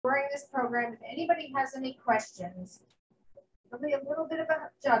during this program, if anybody has any questions, it'll be a little bit of a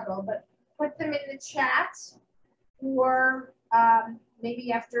juggle, but put them in the chat, or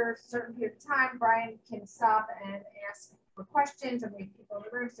maybe after a certain period of time, Brian can stop and ask for questions, and we have people in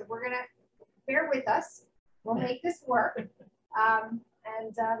the room. So we're gonna bear with us. We'll make this work.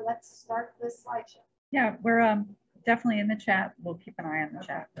 And let's start this slideshow. Yeah, we're definitely in the chat. We'll keep an eye on the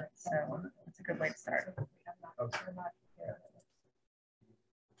chat. So it's a good way to start.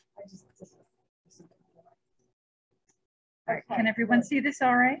 All right, can everyone see this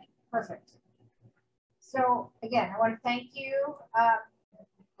all right? Perfect. So again, I want to thank you.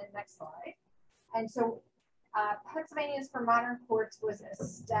 And next slide. And so Pennsylvanians for Modern Courts was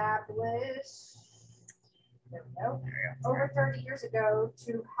established, there we go, over 30 years ago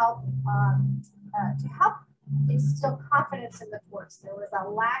to help instill confidence in the courts. There was a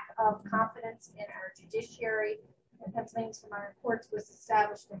lack of confidence in our judiciary, and Pennsylvanians for Modern Courts was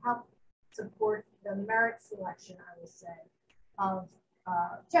established to help support the merit selection, I would say, of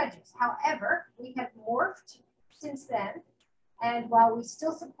judges. However, we have morphed since then, and while we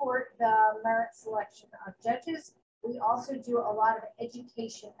still support the merit selection of judges, we also do a lot of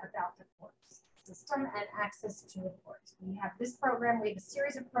education about the courts system and access to the courts. We have this program, we have a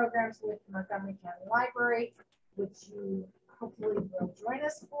series of programs with the Montgomery County Library, which you hopefully will join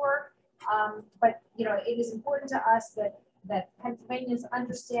us for. But you know, it is important to us that Pennsylvanians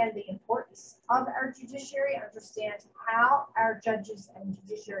understand the importance of our judiciary, understand how our judges and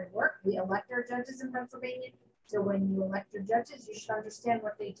judiciary work. We elect our judges in Pennsylvania, so when you elect your judges, you should understand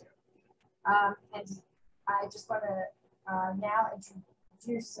what they do. And I just want to now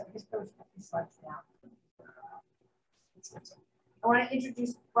introduce, just go to a few slides now. I want to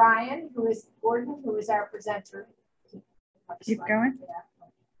introduce Brian, who is Gordon, who is our presenter. Keep going. Yeah.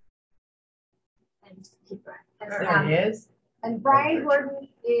 And keep going. And, there he is. And Brian Gordon,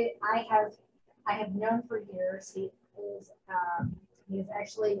 I have known for years. He is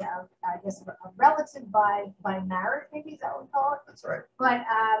actually, I guess, a relative by marriage, maybe is that what we call it? That's right.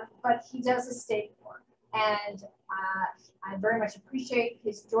 But he does estate work, and I very much appreciate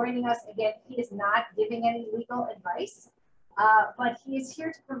his joining us. Again, he is not giving any legal advice, but he is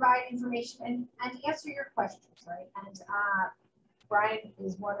here to provide information and answer your questions, right? And Brian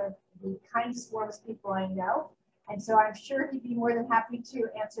is one of the kindest, warmest people I know. And so I'm sure he'd be more than happy to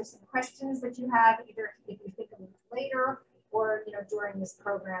answer some questions that you have, either if you think of them later or during this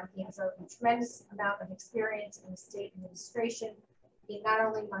program. He has a tremendous amount of experience in estate administration in not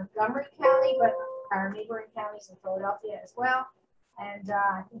only Montgomery County, but our neighboring counties in Philadelphia as well. And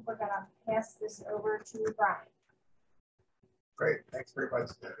I think we're going to pass this over to Brian. Great, thanks very much,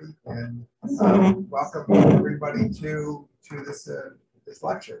 Debbie, and welcome everybody to this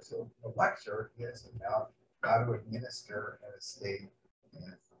lecture. So the lecture is about how to administer an estate,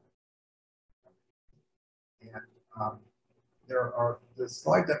 and there are the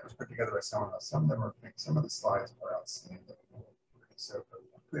slide deck was put together by someone else. Some of them are some of the slides are outstanding. So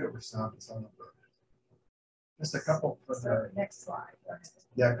I'll put over some of them. Just a couple preliminary. Next slide.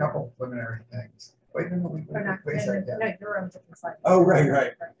 Yeah, a couple preliminary things. Wait a minute. No, you're on different slide. Oh, right.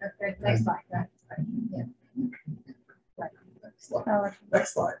 Okay, next slide. Right. Yeah. Next slide.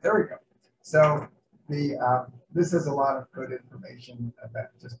 Next slide. There we go. So this is a lot of good information about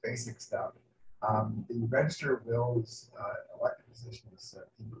just basic stuff. The Register of Wills elected position is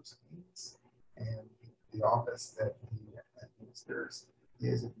Bruce Queens, and the office that he administers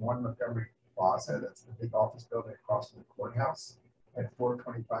is at 1 Montgomery Plaza. That's the big office building across from the courthouse at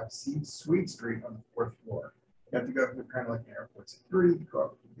 425 Sweet Street on the 4th floor. You have to go through kind of like an airport security to go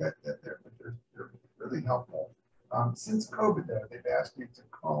up and get there, but they're really helpful. Since COVID, though, they've asked me to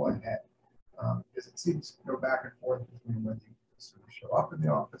call ahead because it seems to go back and forth between when you sort of show up in the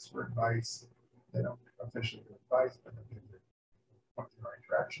office for advice. They don't officially give advice, but they give you your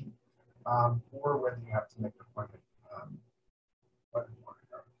interaction, or whether you have to make an appointment.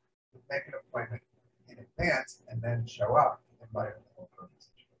 Make an appointment in advance and then show up and buy the whole purpose.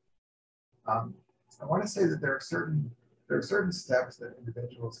 I want to say that there are certain steps that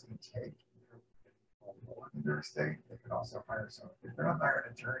individuals can take in their estate. They can also hire someone. If they're not hiring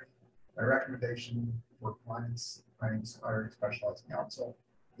an attorney, my recommendation for clients hiring specialized counsel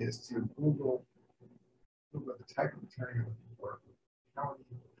is to Google the type of attorney you're looking for, the county,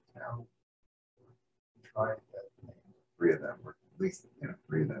 the town, try to get 3 of them, or at least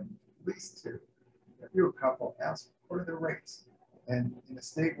 3 of them, at least 2. If you're a couple, ask what are their rates. And in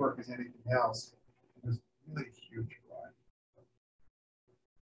estate work as anything else, there's really a huge variety.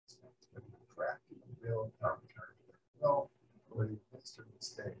 Drafting a will, arbitrary will, or the administer the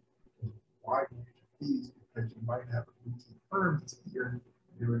estate. There's a wide range of fees because you might have a boutique firm that's here.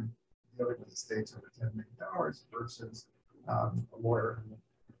 dealing with estates over $10 million versus a lawyer who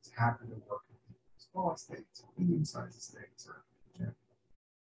is happy to work with small estates, medium-sized estates, or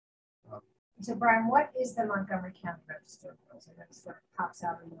So Brian, what is the Montgomery County Register of Wills? I know it sort of pops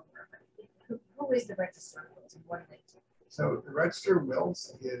out of nowhere, but who is the Register of Wills and what do they do? So the Register of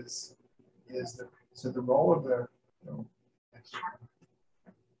Wills is the role of the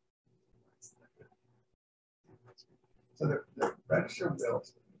the Register of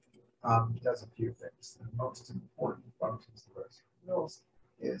Wills does a few things. The most important functions of the Register of Wills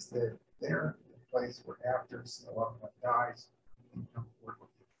is that they're the place where after a loved one dies, you come forward what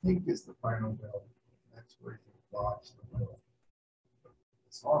you think is the final will. That's where you lodge the will in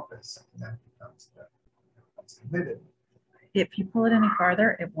this office, and that becomes committed. If you pull it any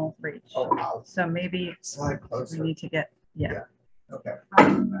farther, it won't reach. Oh, wow. So maybe Slide closer. we need to get, yeah. Okay.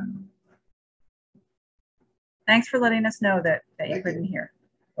 Thanks for letting us know that you Thank couldn't you. hear.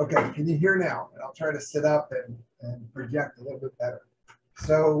 Okay, can you hear now? And I'll try to sit up and project a little bit better.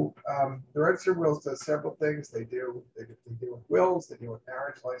 So the Register of Wills does several things. They deal with wills, they deal with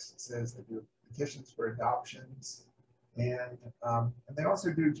marriage licenses, they do petitions for adoptions, and they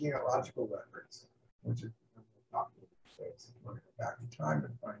also do genealogical records, which is popular these days. We're going to go back in time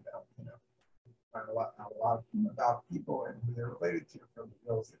and find out, find a lot about people and who they're related to from the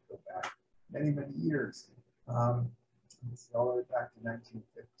wills that go back many, many years. This is all the way back to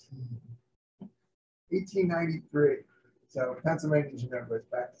 1915. 1893. So Pennsylvania, as you know, goes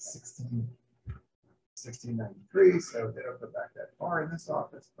back to 1693. So they don't go back that far in this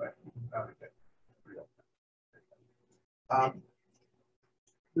office, but you can probably get real.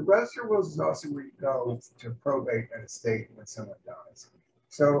 The Register of Wills is also where you go to probate an estate when someone dies.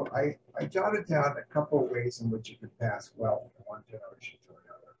 So I jotted down a couple of ways in which you could pass wealth from one generation to another.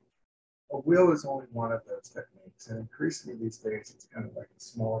 A will is only one of those techniques, and increasingly these days it's kind of like a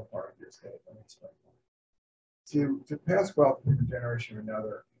smaller part of your estate. Let me explain that. To pass wealth from one generation to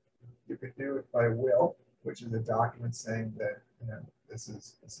another, you could do it by will, which is a document saying that this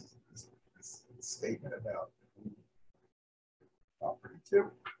is a statement about property too,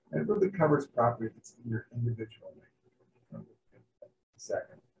 and it really covers property that's in your individual name.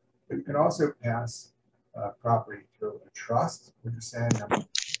 Second, but you can also pass property through a trust, which is saying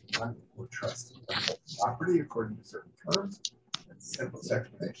we're trusting property according to certain terms. It's a simple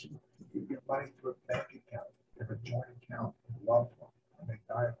explanation. You give money to a bank account, you have a joint account with a loved one, and they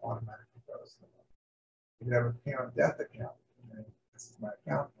die, it automatically goes to them. You can have a pay on death account. This is my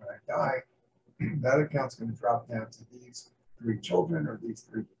account. When I die, that account's going to drop down to these 3 children or these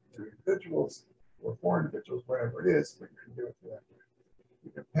three individuals or 4 individuals, whatever it is, but you can do it through that. You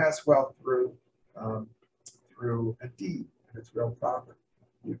can pass wealth through a deed if it's real property.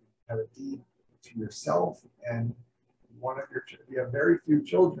 You have a deed to yourself and one of your, if you have very few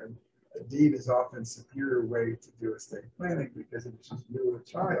children, a deed is often a superior way to do estate planning because if it's just you and a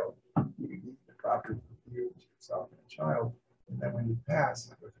child, you can deed the property for you, to yourself and a child, and then when you pass,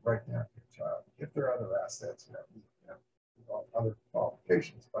 it goes right down to your child. If there are other assets, other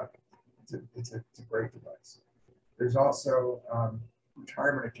qualifications, but it's a great device. There's also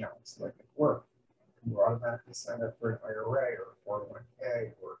retirement accounts like at work. You automatically sign up for an IRA or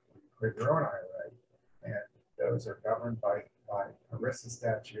 401k or you create your own IRA, and those are governed by ERISA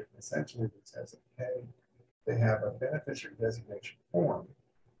statute. Essentially, it says okay, they have a beneficiary designation form,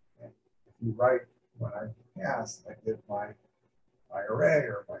 and if you write when I pass, I give my IRA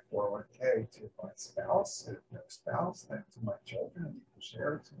or my 401k to my spouse, and if no spouse, then to my children, and you can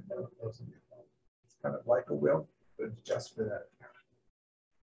share it. So those are it's kind of like a will, but it's just for that account.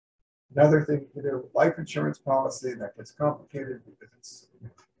 Another thing you can do, life insurance policy, that gets complicated because it's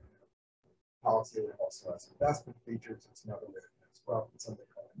policy that also has investment features. It's another way to as well. It's something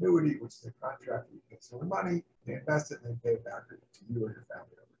called annuity, which is a contract where you pay some money, they invest it, and they pay it back to you or your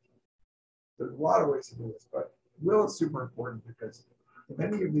family over time. There's a lot of ways to do this, but will is super important because in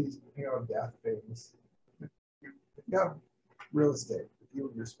many of these death things, if you have real estate, if you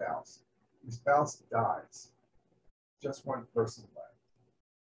and your spouse dies, just one person left.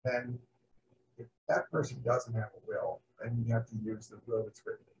 Then if that person doesn't have a will, then you have to use the will that's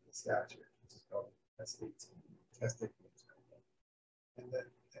written in the statute, which is called testate. And then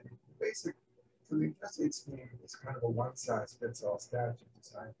the basic, so the intestate scheme is kind of a one-size-fits-all statute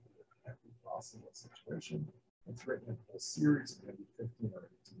designed for every possible situation. It's written in a series of maybe 15 or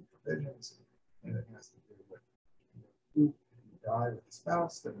 18 provisions, and it has to do with if you die with a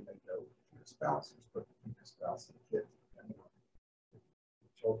spouse, then you may go with your spouse, who's put between your spouse and the kids, depending on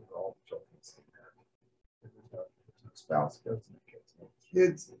children, all the children in the same marriage. If there's no spouse, it goes to the kids. No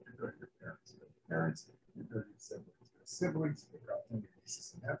kids, if you go to your parents, you go to your parents. If you go to your siblings, they go to siblings. If you're out to your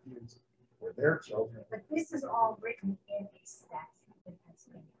nieces and nephews, or their children. But this is all written in a statute in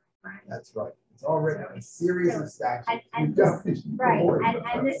Pennsylvania, right? That's right. It's all written in a series of statutes. And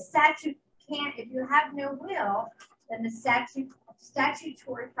the statute can't, if you have no will, then the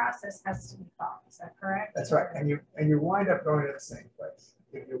statutory process has to be followed. Is that correct? That's right. And you wind up going to the same place.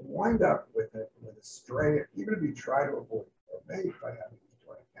 If you wind up with a stray, even if you try to avoid probate by having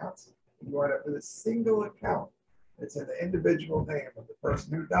joint accounts, you wind up with a single account. It's in the individual name of the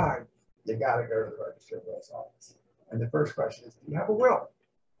person who died. You got to go to the Register of Wills office. And the first question is, do you have a will?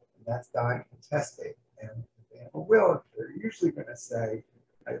 And that's dying intestate. And if they have a will, they're usually going to say,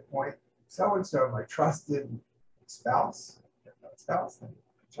 I appoint so-and-so, my trusted spouse,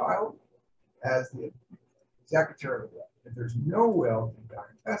 child, as the executor of the will. If there's no will in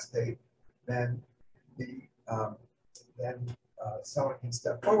dying intestate, then someone can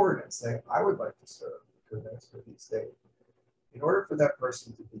step forward and say, I would like to serve to administer the estate. In order for that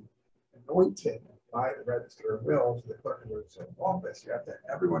person to be anointed by the Register of Wills, the clerk of the Register of Office, you have to,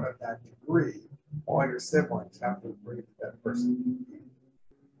 everyone of that degree, all your siblings have to agree that person.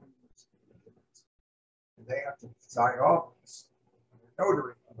 And they have to sign off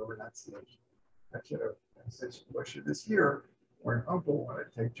notary of the renunciation. I should have said this year, where an uncle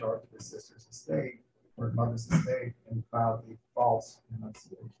wanted to take charge of his sister's estate or his mother's estate and filed the false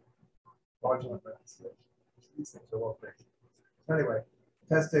renunciation, fraudulent renunciation. These things are all crazy. So anyway,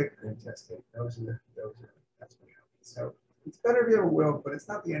 testate and intestate. That's what happens. So it's better if you have a will, but it's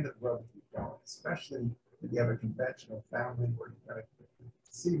not the end of the world if you don't, especially if you have a conventional family where you're going to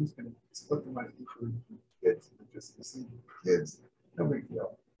see who's going to split the money equally between the kids, and just receive the kids. No big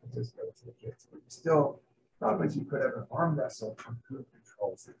deal. It just goes to the kids. But you still, problem is you could have an arm wrestle on who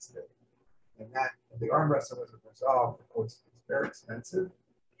controls the estate. And that, if the arm wrestle wasn't resolved, of course, it's very expensive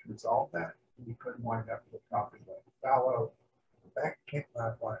to resolve that. And you couldn't wind up with a property like fallow. The bank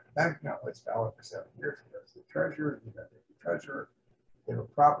account lays fallow for 7 years. It goes to the treasurer. You got the treasurer. If a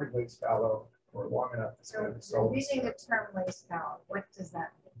property lays fallow for long enough, it's going to be sold. Using the term lays fallow, what does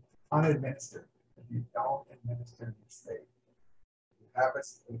that mean? Unadministered. If you don't administer the estate,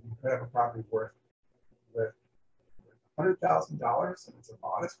 you could have a property worth $100,000, and it's a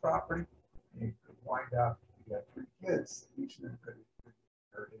modest property. And you could wind up, you got 3 kids, each of them could be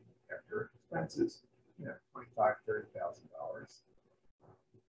inherited after expenses, $25,000, $30,000.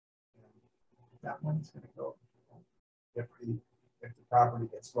 That money's going to go if the property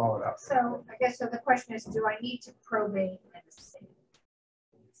gets swallowed up. So I guess the question is, do I need to probate an estate?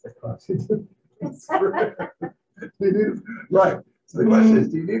 Right. So the question is,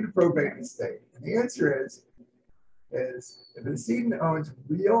 do you need to probate an estate? And the answer is if the decedent owns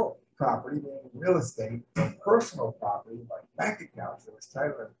real property, meaning real estate, or personal property, like bank accounts that was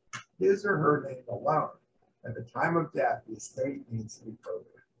titled in his or her name alone, at the time of death, the estate needs to be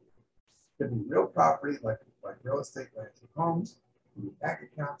probated. It could be real property, like real estate, lands and homes, bank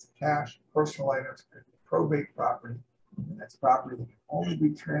accounts, cash, personal items, could be probate property, and that's property that can only be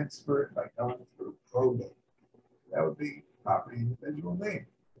transferred by going through probate. That would be property in individual name.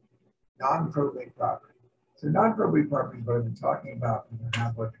 Non-probate property. So non-probate property is what I've been talking about when you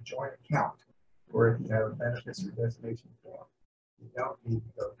have like a joint account, or if you have a beneficiary designation form. You don't need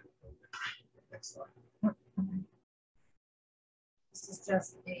to go through probate. Next slide. This is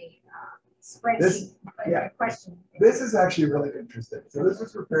just a spreadsheet, a question. This is actually really interesting. So this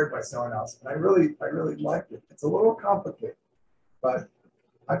was prepared by someone else, and I really liked it. It's a little complicated, but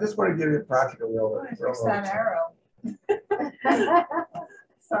I just want to give you a practical real. Fix that arrow.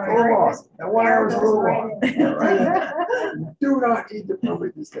 Sorry. A little long. That 1 hour is a little long. Right? You do not need to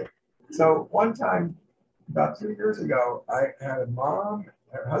probate this thing. So one time, about 2 years ago, I had a mom,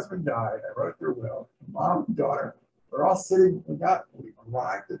 her husband died. I wrote their will. Mom and daughter, we're all sitting, we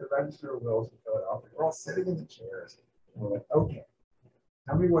arrived at the Register of Wills in Philadelphia. We're all sitting in the chairs. And we're like, okay,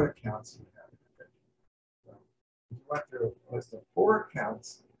 tell me what accounts you have. So we went through a list of 4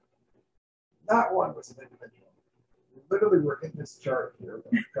 accounts. Not one was an individual. We literally were in this chart here,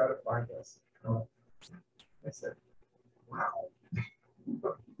 but try to find us. I said, wow.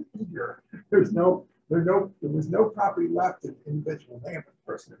 There was no property left in individual name of the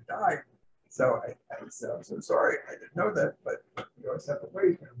person who died. So I said, I'm so sorry, I didn't know that, but you always have to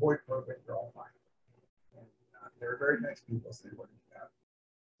wait and avoid probate, you're all fine. And they're very nice people, so they wouldn't do that.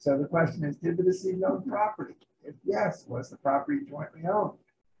 So the question is, did the deceased own property? If yes, was the property jointly owned?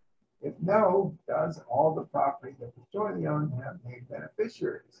 If no, does all the property that was jointly owned have named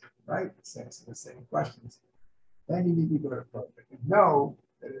beneficiaries? Right? The same questions. Then you need to go to probate. If no,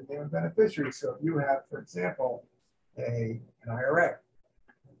 then they are beneficiaries. So if you have, for example, an IRA,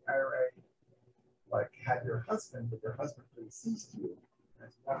 like had your husband, but your husband predeceased you,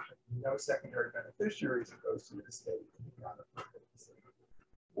 no secondary beneficiaries opposed to the estate.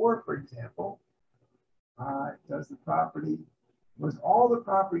 Or, for example, was all the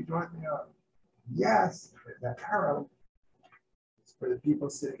property jointly owned? Yes, that arrow is for the people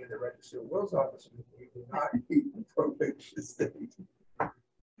sitting in the Register of Wills office who do not need the probate estate. I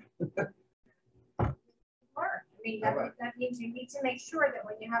mean, that means you need to make sure that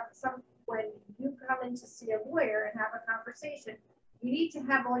when you come in to see a lawyer and have a conversation, you need to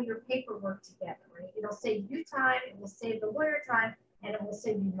have all your paperwork together, right? It'll save you time, it will save the lawyer time, and it will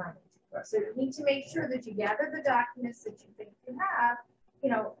save you money. So you need to make sure that you gather the documents that you think you have,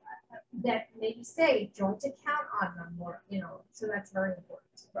 that maybe say joint account on them, or, so that's very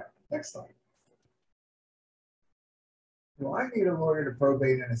important. Right. Next slide. Do I need a lawyer to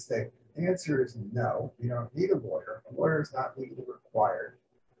probate an estate? The answer is no. You don't need a lawyer. A lawyer is not legally required.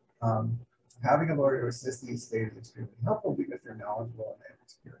 Having a lawyer to assist the estate is extremely helpful because they're knowledgeable and they have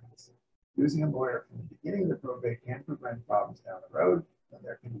experience. Using a lawyer from the beginning of the probate can prevent problems down the road, and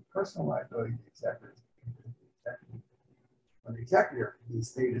there can be personal liability to the executor. When the executor, the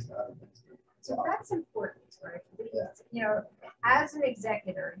estate is not administered. So that's important, right? Because, as an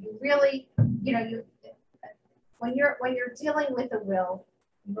executor, you really, when you're dealing with a will,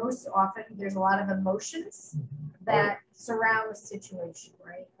 most often there's a lot of emotions that surround the situation,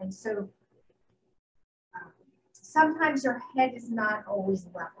 right? And so sometimes your head is not always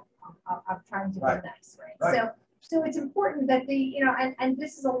level. I'm trying to be nice, right? So it's important that and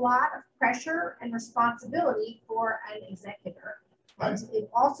this is a lot of pressure and responsibility for an executor. And it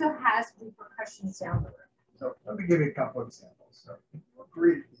also has repercussions down the road. So let me give you a couple of examples. So you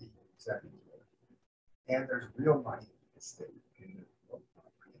agree to the executive, and there's real money in the estate.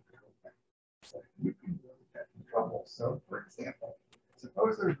 So you can really get in trouble. So, for example,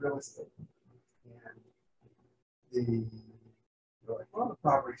 suppose there's real estate, and the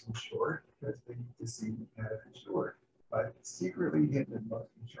property's insured because the decedent had it insured, but secretly hidden in most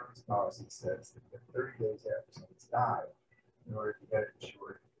insurance policies says that 30 days after someone's died, in order to get it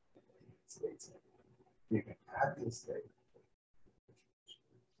insured, you can add the estate.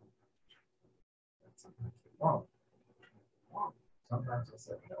 Sometimes they won't. Sometimes they'll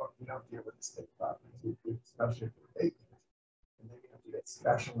say, you don't deal with estate properties, especially for vacant, and then you have to get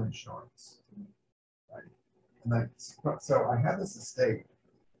special insurance, right? And so I had this estate,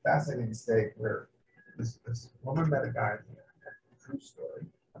 fascinating estate, where this woman met a guy in there, true story.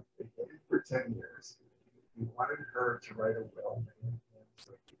 They dated for 10 years. He wanted her to write a will,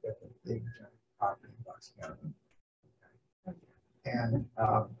 so he could get the big giant property in Bucks County. And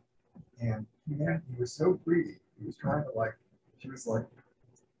he was so greedy. He was trying to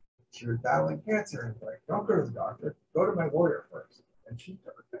she was battling cancer, and don't go to the doctor, go to my lawyer first. And she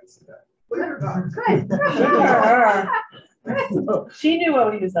never thinks of that. Believe it or not. Good. She knew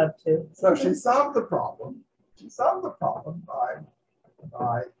what he was up to. So she solved the problem.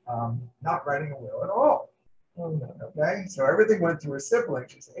 By not writing a will at all. Okay, so everything went to her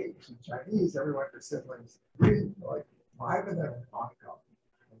siblings. She's Chinese. Everyone, her siblings, 5 of them in Hong Kong,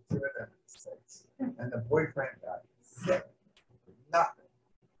 and 2 of them in the States. And the boyfriend got sick. Nothing.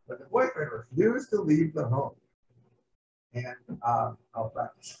 But the boyfriend refused to leave the home. And I'll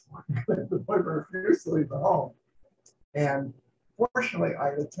practice. The boyfriend refused to leave the home. And fortunately, I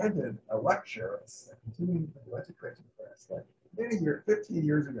attended a lecture, a continuing education class, 15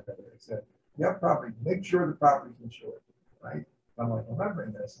 years ago. They said, you have property, make sure the property's insured, right? I'm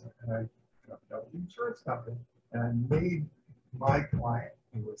remembering this, and I know the insurance company, and I made my client,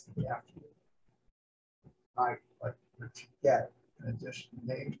 who was the nephew, to get an additional,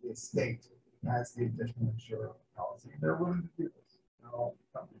 named the estate as the additional insurance policy. They're willing to do this. Not all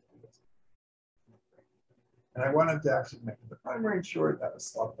companies do this. And I wanted to actually make the primary insured. That was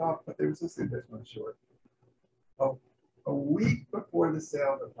sloughed off, but there was this additional insured. A week before the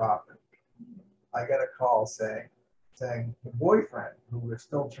sale of the property, I got a call saying the boyfriend, who was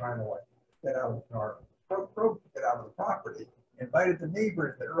still trying to get out of the car, get out of the property, invited the neighbor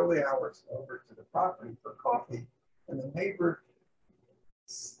in the early hours over to the property for coffee, and the neighbor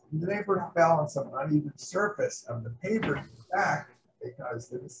fell on some uneven surface of the pavers back because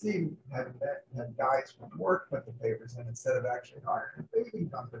the decedent had guys from work put the pavers in instead of actually hiring a paving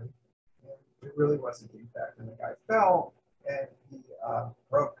company. And it really was a defect, and the guy fell and he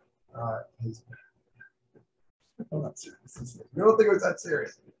broke his. I'm not serious. We don't think it was that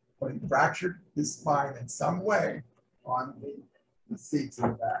serious, but he fractured his spine in some way on the seats in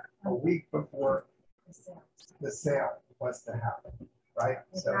the back a week before the sale was to happen, right?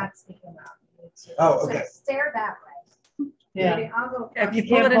 So not speaking about. Oh, okay. So stare that way. Yeah. Maybe I'll go. If you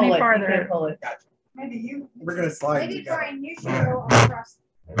pull it any farther, gotcha. Maybe you. We're gonna slide. Maybe Brian, you should go across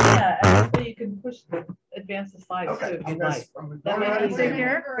you can advance the slides too Okay. if you'd like. That might be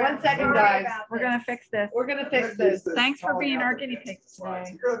easier. 1 second, guys. We're gonna fix this. We're gonna fix this. Thanks for being our guinea pigs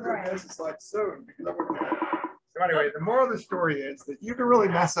today. You're gonna have to advance the slides soon because I'm gonna. So anyway, the moral of the story is that you can really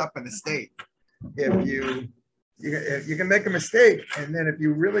mess up an estate if you can make a mistake, and then if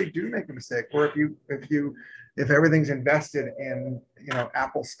you really do make a mistake, or if everything's invested in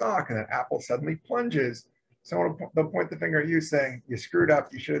Apple stock and then Apple suddenly plunges, someone they'll point the finger at you saying you screwed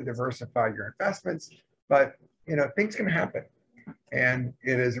up, you should have diversified your investments. But things can happen, and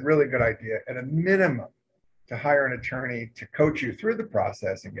it is a really good idea at a minimum to hire an attorney to coach you through the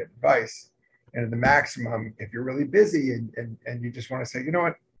process and get advice. And at the maximum, if you're really busy and you just want to say, you know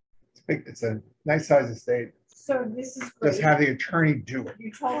what, it's a nice size estate. So this is great. Just have the attorney do it.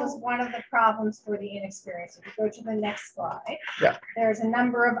 You told us one of the problems for the inexperienced. If you go to the next slide, Yeah. There's a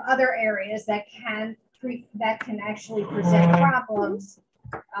number of other areas that can actually present problems,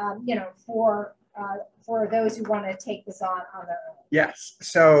 for those who want to take this on their own. Yes.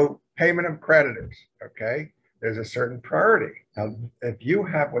 So payment of creditors. Okay. There's a certain priority. Now, if you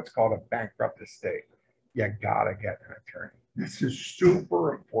have what's called a bankrupt estate, you gotta get an attorney. This is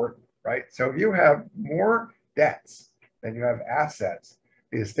super important, right? So if you have more debts than you have assets,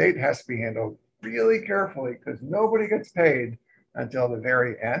 the estate has to be handled really carefully because nobody gets paid until the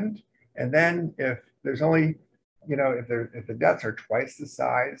very end. And then if there's only, if the debts are twice the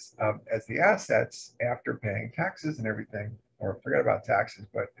size as the assets after paying taxes and everything, or forget about taxes,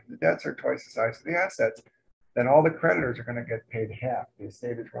 but if the debts are twice the size of the assets, then all the creditors are going to get paid half. The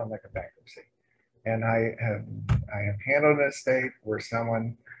estate is run like a bankruptcy. And I have handled an estate where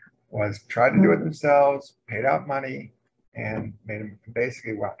someone tried to do it themselves, paid out money, and made him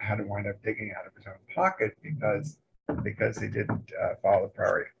basically had to wind up digging out of his own pocket because they didn't follow the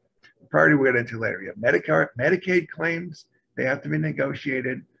priority. The priority we'll get into later. You have Medicaid claims. They have to be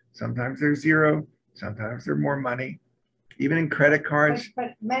negotiated. Sometimes they're zero. Sometimes they're more money. Even in credit cards.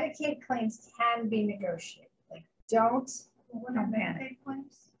 But Medicaid claims can be negotiated. What are Medicaid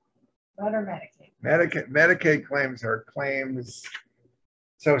claims? What are Medicaid? Medicaid claims are claims.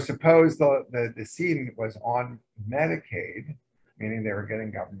 So suppose the decedent was on Medicaid, meaning they were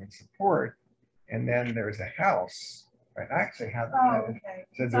getting government support, and then there's a house. Right? I actually had okay.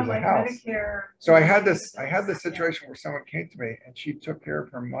 So there's a house. Medicare. So I had this situation where someone came to me and she took care of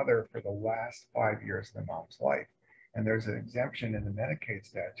her mother for the last 5 years of the mom's life. And there's an exemption in the Medicaid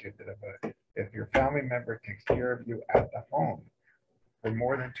statute that if your family member takes care of you at the home for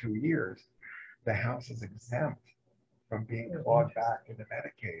more than 2 years, the house is exempt from being clawed back into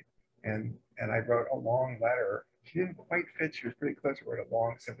Medicaid. And I wrote a long letter. She didn't quite fit. She was pretty close. I wrote a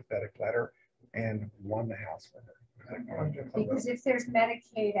long, sympathetic letter and won the house for her. Because if there's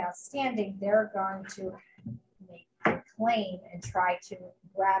Medicaid outstanding, they're going to make a claim and try to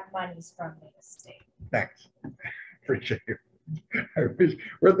grab monies from the estate. Thanks. Appreciate you. I wish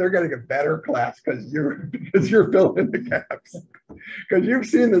they're getting a better class because you're filling the gaps. Because you've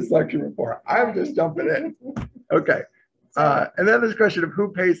seen this lecture before. I'm just jumping in. Okay. And then this question of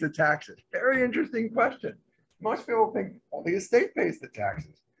who pays the taxes. Very interesting question. Most people think, well, the estate pays the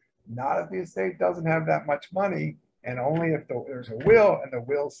taxes. Not if the estate doesn't have that much money, and only if there's a will and the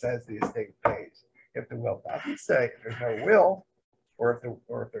will says the estate pays. If the will doesn't say, if there's no will, or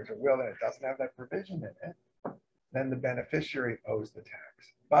if there's a will and it doesn't have that provision in it, then the beneficiary owes the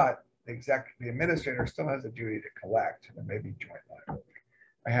tax. But the administrator still has a duty to collect, and maybe joint liability.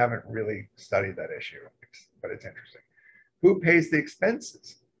 I haven't really studied that issue, but it's interesting. Who pays the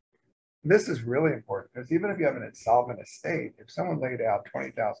expenses? This is really important because even if you have an insolvent estate, if someone laid out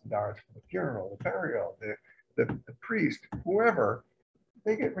 $20,000 for the funeral, the burial, the priest, whoever,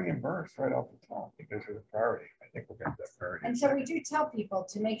 they get reimbursed right off the top because of the priority. I think we'll get that priority. And so we do tell people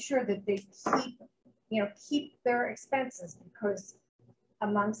to make sure that they keep their expenses, because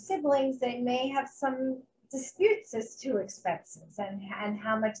among siblings, they may have some disputes as to expenses and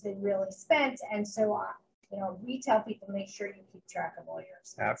how much they really spent. And so we tell people to make sure you keep track of all your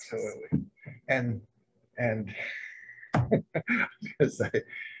expenses. Absolutely. And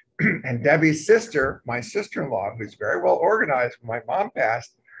and Debbie's sister, my sister-in-law, who's very well organized, when my mom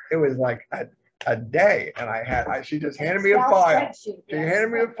passed, it was like a day, and she just handed me a file. She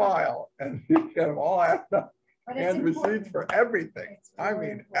handed me a file, and she had them all added up, and receipts for everything. I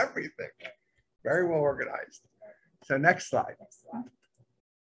mean, everything. Very well organized. So next slide.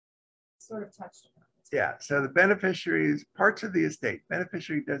 Sort of touched upon it. Yeah. So the beneficiaries, parts of the estate,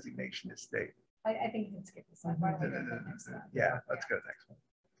 beneficiary designation estate. I think you can skip this slide. Why don't we go to the next slide? Yeah, let's go to the next one.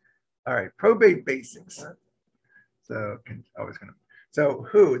 All right, probate basics. So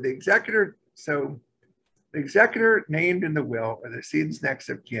who? The executor. So the executor named in the will or the decedent's next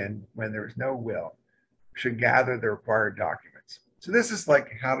of kin when there is no will should gather the required documents. So this is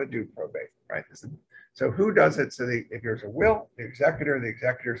like how to do probate, right? So who does it? So if there's a will, the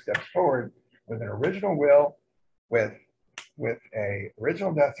executor steps forward with an original will, with a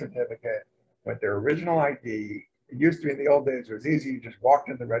original death certificate, with their original ID. It used to be in the old days, it was easy. You just walked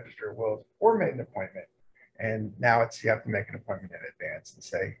in the register of wills or made an appointment. And now you have to make an appointment in advance and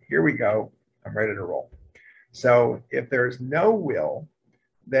say, here we go, I'm ready to roll. So if there's no will,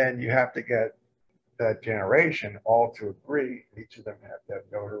 then you have to get that generation all to agree. Each of them have to have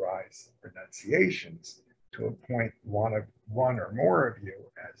notarized renunciations to appoint one or more of you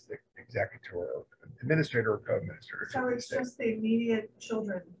as the executor or administrator or co-administrator. So it's just the immediate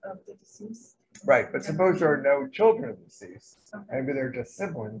children of the deceased? Right, but suppose there are no children of the deceased. Okay. Maybe they're just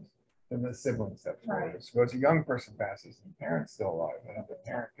siblings, then the sibling steps forward. Right. Suppose a young person passes and the parent's still alive, then the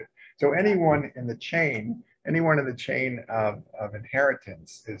parent could. So anyone in the chain of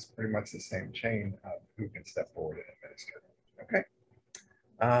inheritance is pretty much the same chain of who can step forward and administer. Okay.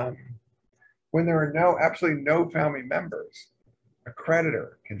 When there are absolutely no family members, a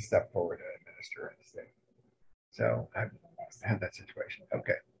creditor can step forward and administer an estate. So I've had that situation.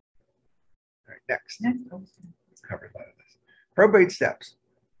 Okay. All right, next. Covered a lot of this. Probate steps.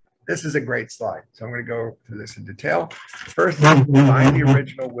 This is a great slide. So I'm going to go through this in detail. First, find the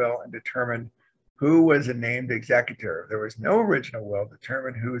original will and determine who was a named executor. If there was no original will,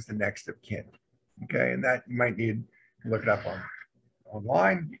 determine who is the next of kin. Okay, and that you might need to look it up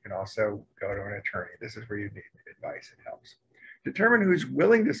online. You can also go to an attorney. This is where you need advice. It helps. Determine who's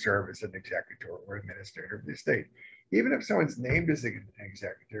willing to serve as an executor or administrator of the estate. Even if someone's named as an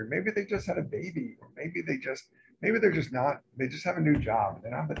executor, maybe they just had a baby, or maybe they're just not, they just have a new job and they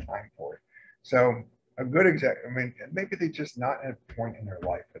don't have the time for it. So a good maybe they just not at a point in their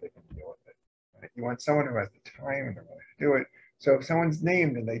life where they can deal with it. Right? You want someone who has the time and they're willing to do it. So if someone's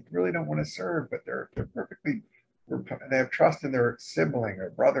named and they really don't want to serve, but they're perfectly, they have trust in their sibling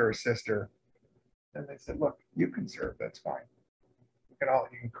or brother or sister, then they said, look, you can serve, that's fine.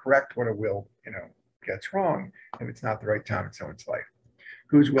 You can correct what a will, gets wrong if it's not the right time in someone's life.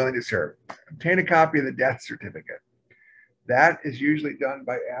 Who's willing to serve? Obtain a copy of the death certificate. That is usually done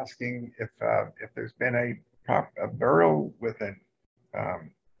by asking if there's been a burial with a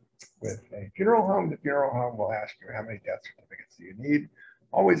funeral home. The funeral home will ask you how many death certificates do you need.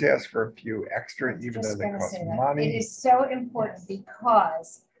 Always ask for a few extra, even though they cost money. It is so important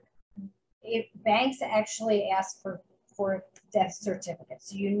because if banks actually ask for death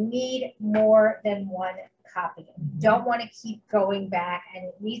certificates, you need more than one copy. You don't want to keep going back, and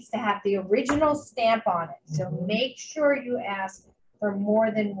it needs to have the original stamp on it. So make sure you ask for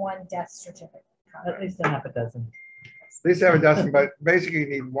more than one death certificate. At least a half a dozen. At least have a dozen, but basically you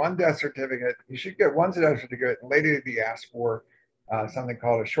need one death certificate. You should get one death certificate, and later you'd be asked for something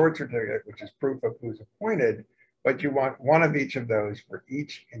called a short certificate, which is proof of who's appointed, but you want one of each of those for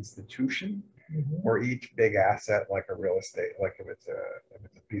each institution or each big asset, like a real estate, like if it's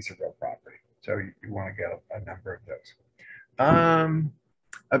a piece of real property. So you want to get a number of those.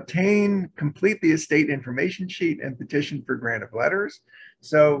 Complete the estate information sheet and petition for grant of letters.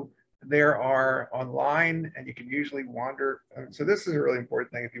 So there are online, and you can usually wander. So this is a really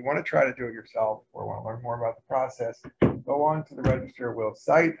important thing. If you want to try to do it yourself or want to learn more about the process, go on to the Register of Wills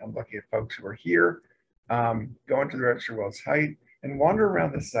site. I'm looking at folks who are here. Go into the Register of Wills site and wander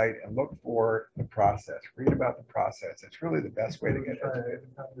around the site and look for the process. Read about the process. It's really the best way to get educated.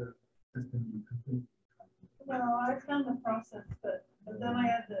 Well, I found the process, but then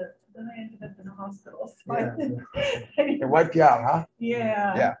I ended up in a hospital. So They wiped you out, huh?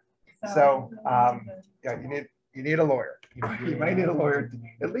 Yeah. Yeah. So yeah, you need a lawyer. You might need a lawyer,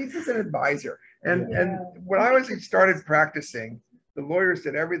 at least as an advisor. And when I started practicing, the lawyers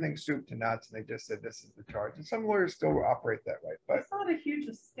did everything soup to nuts, and they just said this is the charge. And some lawyers still operate that way. But it's not a huge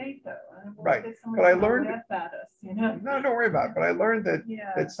estate, though. Right. But I learned at us, No, don't worry about it. But I learned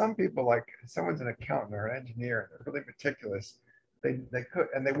that some people, like someone's an accountant or an engineer, they're really meticulous. They could,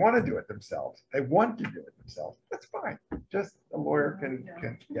 and they want to do it themselves. They want to do it themselves. That's fine. Just a lawyer can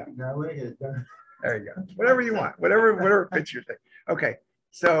There you go. Whatever you want, whatever fits your thing. Okay.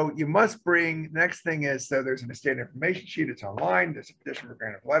 So you must bring, next thing is, so there's an estate information sheet. It's online. There's a petition for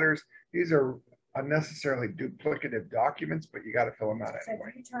grant of letters. These are unnecessarily duplicative documents, but you got to fill them out So anyway.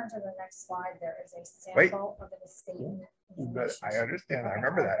 if you turn to the next slide, there is a sample of an estate. But I understand. I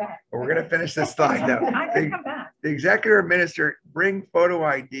remember Go that. ahead. But we're going to finish this slide now. I can come back. The executor administer bring photo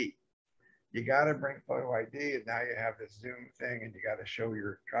ID. you got to bring photo ID, and now you have this Zoom thing, and you got to show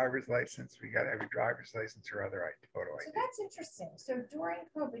your driver's license. We got to have your driver's license or other photo So ID. that's interesting. So during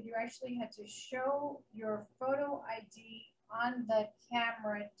COVID, you actually had to show your photo ID on the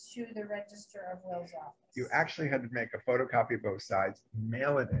camera to the Register of Wills office. You actually had to make a photocopy of both sides,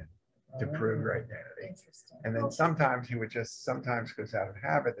 mail it in to prove your identity. Interesting. And then sometimes he would just, sometimes goes out of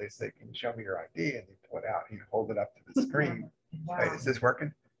habit, they say, can you show me your ID? And he'd pull it out, he'd hold it up to the screen. Wow. Hey, is this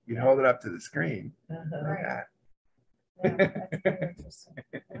working? You'd hold it up to the screen. Right. Like Yeah, that's very interesting.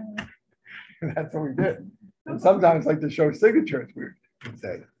 that. That's what we did. And sometimes like to show signatures, we would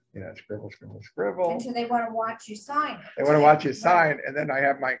say, you know, scribble, scribble, scribble. And so they want to watch you sign it. They want to watch you Right. sign, and then I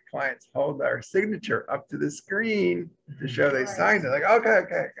have my clients hold their signature up to the screen to show they Right. signed it. Like, okay,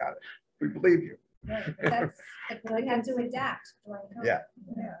 got it. We believe you. Right, but that's, but we had to adapt during COVID. Yeah.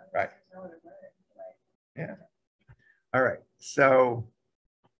 Yeah. Right. Right. All right. So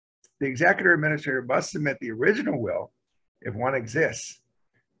the executor administrator must submit the original will if one exists.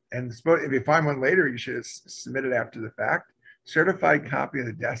 And if you find one later, you should submit it after the fact. Certified copy of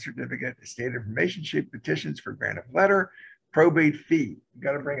the death certificate, estate information sheet, petitions for grant of letter, probate fee. You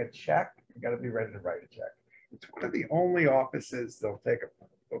got to bring a check. You got to be ready to write a check. It's one of the only offices they'll take a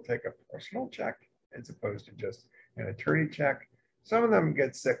personal check as opposed to just an attorney check. Some of them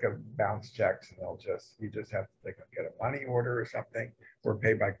get sick of bounce checks, and you just have to get a money order or something, or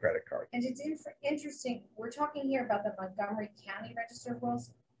pay by credit card. And it's interesting, we're talking here about the Montgomery County Register of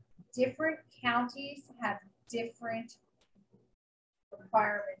Wills. Different counties have different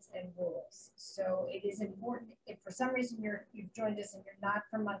requirements and rules. So it is important, if for some reason you've joined us and you're not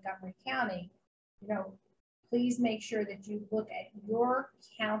from Montgomery County, please make sure that you look at your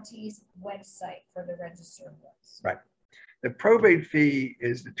county's website for the Register of Wills. Right. The probate fee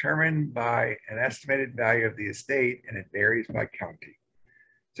is determined by an estimated value of the estate, and it varies by county.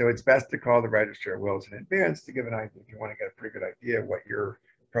 So it's best to call the Register of Wills in advance to give an idea, if you want to get a pretty good idea of what your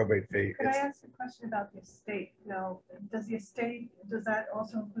probate fee Could I is. ask a question about the estate? Now, does that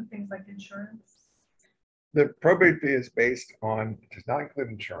also include things like insurance? The probate fee is based on, it does not include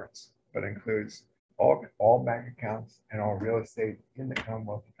insurance, but includes all bank accounts and all real estate in the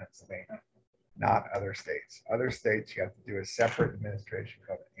Commonwealth of Pennsylvania, not other states. Other states, you have to do a separate administration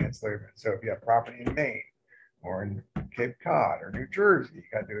called ancillary. So if you have property in Maine or in Cape Cod or New Jersey, you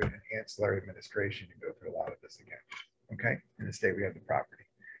got to do an ancillary administration to go through a lot of this again. Okay, in the state we have the property.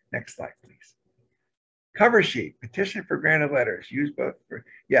 Next slide, please. Cover sheet, petition for granted letters, use both for,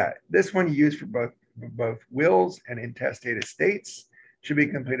 this one you use for both wills and intestate estates, should be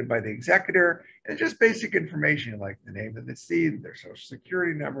completed by the executor, and just basic information like the name of the decedent, their social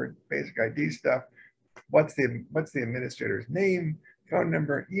security number, basic ID stuff, what's the administrator's name, phone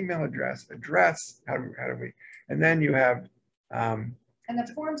number, email address, how do we, and then you have, And the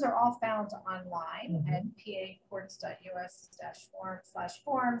forms are all found online at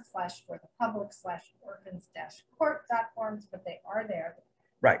paforms.us-form/for-the-public/orphans-court.forms, but they are there.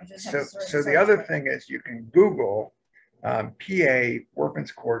 right. You just have to sort of So the search other for it. thing is you can Google PA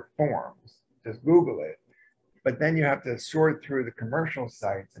Orphans Court forms, just Google it, but then you have to sort through the commercial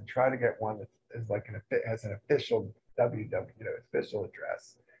sites and try to get one that is like has an official official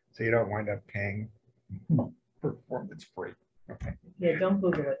address, so you don't wind up paying for a form that's free. Okay. Yeah, don't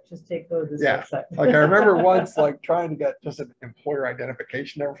Google it. Just go to this Yeah. website. Like I remember once like trying to get just an employer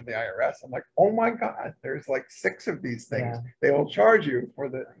identification number from the IRS. I'm like, oh my God, there's like 6 of these things. Yeah. They will charge you for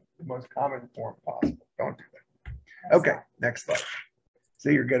the most common form possible. Don't do that. Okay, next slide. So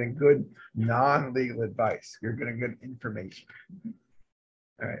you're getting good non-legal advice. You're getting good information.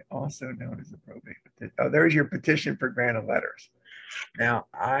 All right, also known as the probate petition. Oh, there's your petition for granted letters. Now,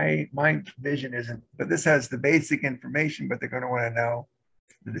 my vision isn't, but this has the basic information, but they're going to want to know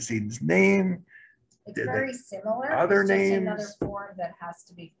the decedent's name. It's very similar. other It's just names? another form that has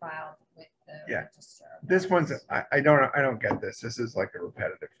to be filed with the Yeah. Register. of This Wills. one's, I don't get this. This is like a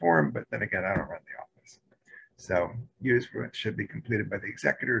repetitive form, but then again, I don't run the office. So it should be completed by the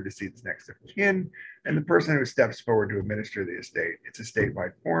executor, decedent's next of kin, and the person who steps forward to administer the estate. It's a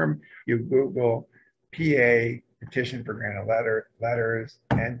statewide form. You Google PA petition for granted letters,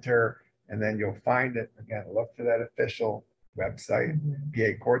 enter, and then you'll find it. Again, look for that official website,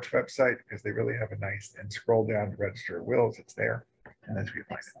 PA Court's website, because they really have a nice, and scroll down to Register of Wills, it's there, and that's where you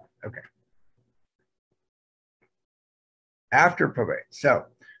find it. Okay. After probate. So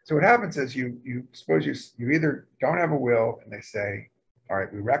what happens is you suppose you either don't have a will and they say, all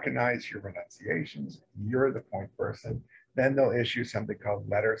right, we recognize your renunciations, you're the point person, then they'll issue something called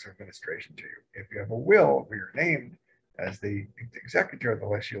letters of administration to you. If you have a will where you're named as the executor,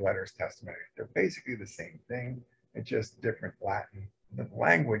 they'll issue letters testimony. They're basically the same thing. It's just different Latin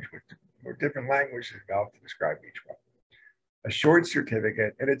language, which or different language is developed to describe each one. A short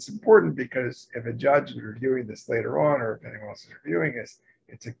certificate, and it's important because if a judge is reviewing this later on, or if anyone else is reviewing this,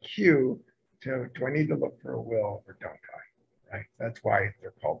 it's a cue to, do I need to look for a will or don't I, right? That's why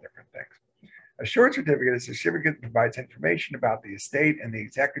they're called different things. A short certificate is a certificate that provides information about the estate and the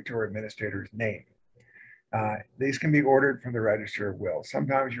executor or administrator's name. These can be ordered from the Register of Wills.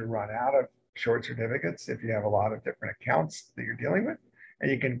 Sometimes you run out of short certificates if you have a lot of different accounts that you're dealing with,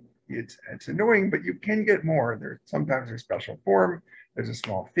 and you can, it's annoying, but you can get more. Sometimes there's special form, there's a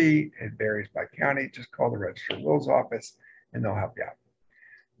small fee, it varies by county. Just call the Register of Wills office and they'll help you out.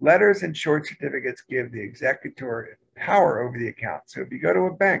 Letters and short certificates give the executor power over the account. So if you go to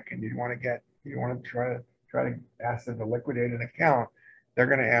a bank and you want to try to ask them to liquidate an account, they're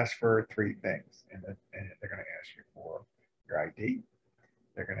going to ask for three things. And they're going to ask you for your ID.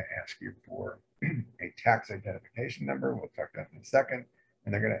 They're going to ask you for a tax identification number. We'll talk about that in a second.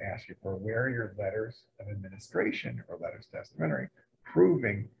 And they're going to ask you for where are your letters of administration or letters testamentary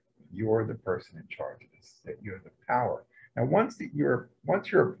proving you're the person in charge of this, that you have the power. Now, once you're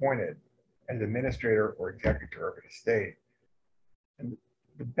appointed as administrator or executor of an estate, and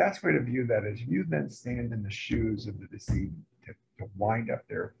the best way to view that is you then stand in the shoes of the decedent to wind up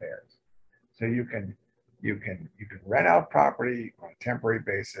their affairs. So you can rent out property on a temporary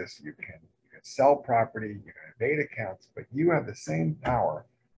basis. You can sell property. You can evade accounts, but you have the same power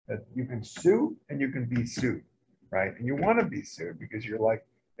that you can sue and you can be sued, right? And you want to be sued because you're like,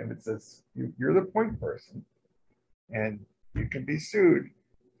 if it says you're the point person, and you can be sued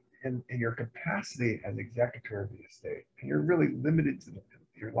in your capacity as executor of the estate, and you're really limited to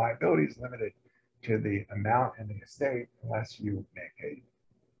your liability is limited to the amount in the estate unless you're negligent.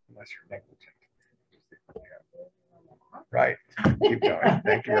 Right. Keep going.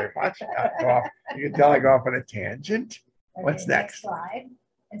 Thank you very much. You can tell I go off on a tangent. Okay, What's next? Slide.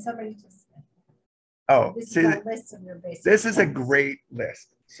 And somebody just. Oh, This see, is a list of your basic. this is a rights. great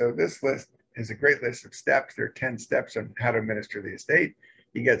list. So this list is a great list of steps. There are 10 steps on how to administer the estate.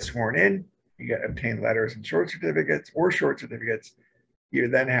 You get sworn in, you get obtain letters and short certificates or short certificates. You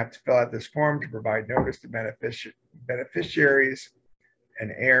then have to fill out this form to provide notice to beneficiaries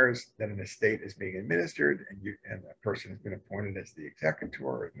and heirs that an estate is being administered, and a person has been appointed as the executor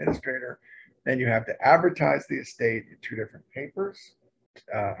or administrator. Then you have to advertise the estate in 2 different papers.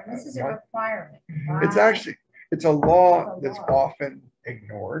 And this is a requirement. It's a law that's often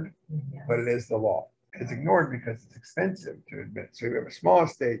ignored, Yes. but it is the law. It's ignored because it's expensive to admit. So if you have a small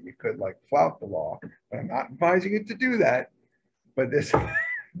estate, you could like flout the law, but I'm not advising you to do that. But this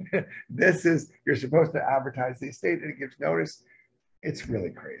is, you're supposed to advertise the estate and it gives notice. It's really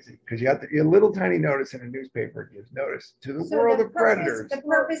crazy because you have a little tiny notice in a newspaper gives notice to the world of creditors. The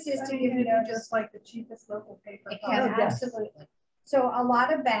purpose is to give you notice. Just like the cheapest local paper. It can, absolutely. So a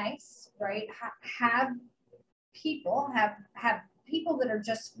lot of banks, right, have people that are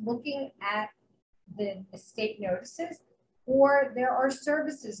just looking at the estate notices, or there are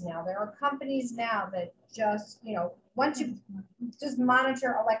services now. There are companies now that just, once you just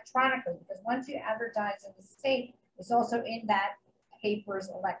monitor electronically, because once you advertise an estate, it's also in that paper's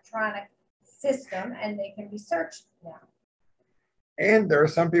electronic system and they can be searched now. And there are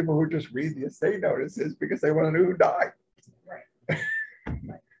some people who just read the estate notices because they want to know who died. Right.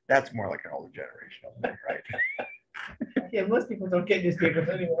 That's more like an older generational thing, right? Yeah, most people don't get newspapers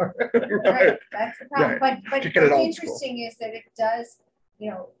anymore. Right, that's the problem. Right. But Kick it at what's old school. interesting is that it does,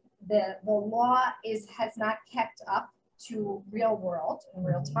 the law has not kept up to real world in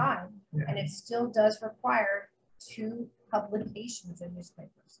real time, Yeah. and it still does require 2 publications in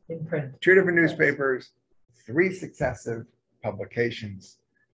newspapers. In print. 2 different newspapers, 3 successive publications,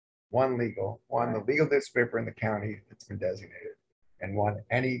 1 the legal newspaper in the county that's been designated, and 1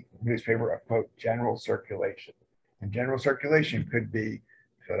 any newspaper of quote general circulation. And general circulation could be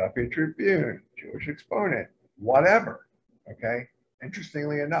Philadelphia Tribune, Jewish Exponent, whatever. Okay,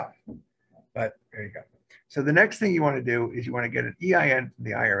 interestingly enough. But there you go. So the next thing you want to do is you want to get an EIN from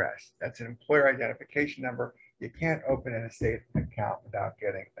the IRS. That's an employer identification number. You can't open an estate account without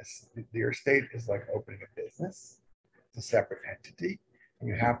getting your estate is like opening a business. It's a separate entity, and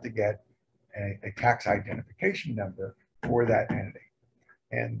you have to get a tax identification number for that entity.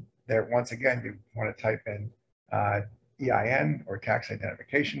 And there, once again, you want to type in EIN or tax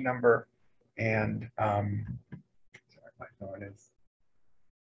identification number, and sorry, my phone is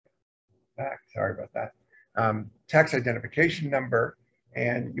back. Sorry about that. Tax identification number,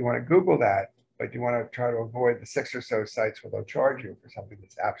 and you want to Google that, but you want to try to avoid the 6 or so sites where they'll charge you for something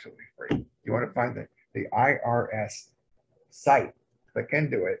that's absolutely free. You want to find the IRS site, click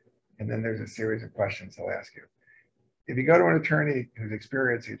into it, and then there's a series of questions they'll ask you. If you go to an attorney who's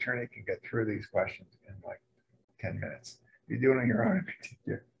experienced, the attorney can get through these questions in like 10 minutes. If you do it on your own, it could take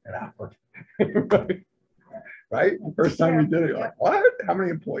you an hour. Right? The first time you did it, you're like, what? How many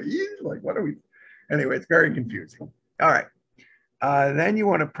employees? Like, what are we? Anyway, it's very confusing. All right. Then you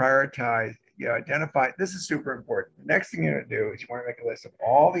want to prioritize, identify, this is super important. The next thing you're going to do is you want to make a list of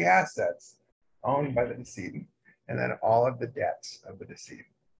all the assets owned by the decedent and then all of the debts of the decedent,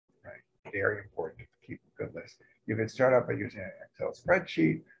 right? Very important to keep a good list. You can start out by using an Excel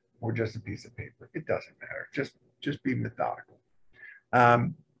spreadsheet or just a piece of paper. It doesn't matter. Just be methodical.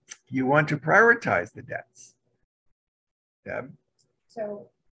 You want to prioritize the debts. Deb? So,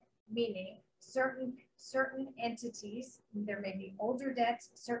 meaning certain entities, there may be older debts,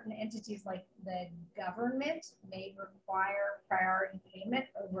 certain entities like the government may require priority payment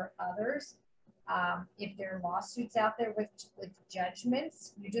over others. If there are lawsuits out there with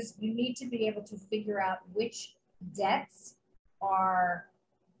judgments, you need to be able to figure out which debts are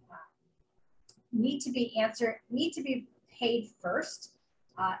need to be paid first,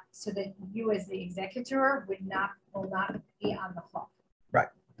 so that you as the executor will not be on the hook. Right.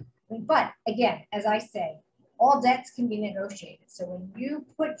 But again, as I say, all debts can be negotiated. So when you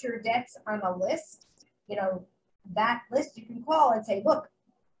put your debts on a list, that list you can call and say, look,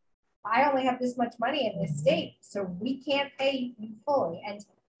 I only have this much money in this state, so we can't pay you fully. And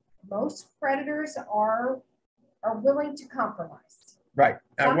most creditors are willing to compromise. Right.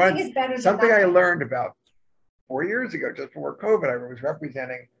 Something is better than something I nothing. learned about 4 years ago, just before COVID, I was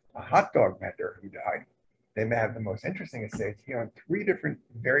representing a hot dog vendor who died. They may have the most interesting estates. He owned 3 different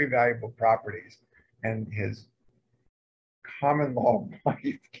very valuable properties, and his common law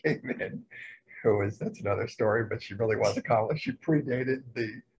wife came in, that's another story, but she really was a common, she predated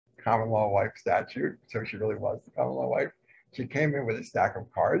the common law wife statute, so she really was the common law wife. She came in with a stack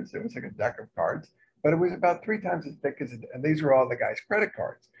of cards. It was like a deck of cards, but it was about 3 times as thick as and these were all the guy's credit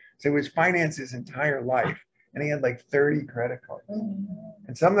cards. So it was financed his entire life, and he had like 30 credit cards.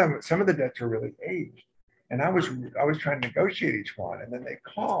 And some of the debts were really aged. And I was trying to negotiate each one, and then they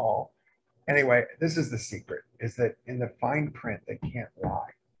call. Anyway, this is the secret, is that in the fine print, they can't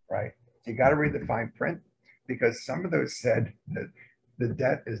lie, right? So you got to read the fine print, because some of those said that the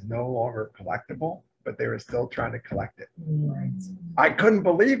debt is no longer collectible, but they were still trying to collect it. Right. I couldn't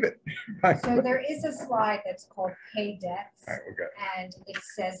believe it. So there is a slide that's called pay debts. All right, we're good. And it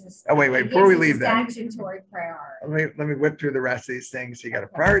says this. Oh, wait, it before we gives leave that. Statutory priority. Let me whip through the rest of these things. So you got to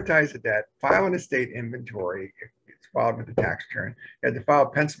prioritize the debt, file an estate inventory. If it's filed with the tax return. You have to file a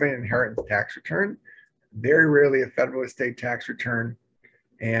Pennsylvania inheritance tax return, very rarely a federal estate tax return.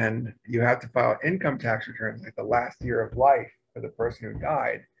 And you have to file income tax returns like the last year of life for the person who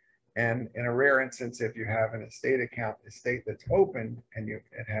died. And in a rare instance, if you have an estate that's opened and it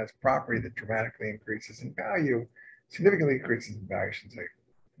has property that dramatically increases in value, significantly increases in value, I should say,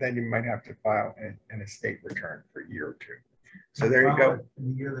 then you might have to file an estate return for a year or 2. So there you go.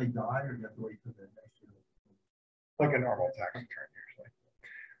 In the year they die, or you have to wait for the next year? Like a normal tax return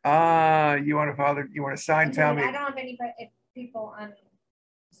usually. You want to sign family? I don't have anybody, if people on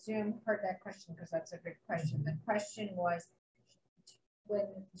Zoom heard that question, because that's a good question. The question was, when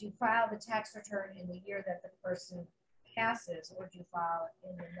do you file the tax return in the year that the person passes, or do you file it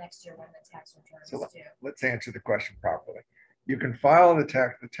in the next year when the tax return is due? Let's answer the question properly. You can file the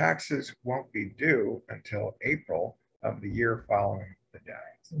tax. The taxes won't be due until April of the year following the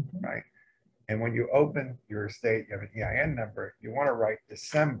death, right? And when you open your estate, you have an EIN number. You want to write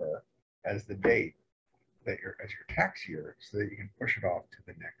December as the date as your tax year, so that you can push it off to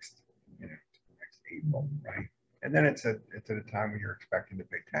the next, next April, right? And then it's at a time when you're expecting to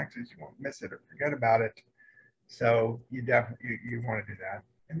pay taxes. You won't miss it or forget about it. So you definitely you want to do that.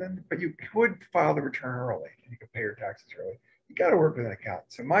 And then, but you could file the return early. You could pay your taxes early. You got to work with an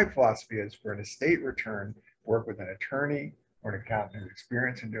accountant. So my philosophy is, for an estate return, work with an attorney or an accountant who's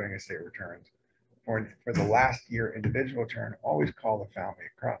experienced in doing estate returns. For the last year individual return, always call the family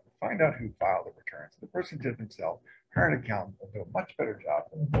accountant. Find out who filed the returns. The person did themselves. Hire an accountant. Will do a much better job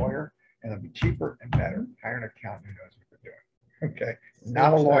than a lawyer, and it'll be cheaper and better. Hire an accountant who knows what they're doing. Okay,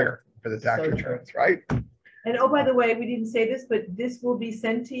 not a lawyer for the tax returns, right? And oh, by the way, we didn't say this, but this will be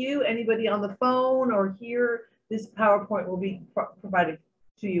sent to you. Anybody on the phone or here, this PowerPoint will be provided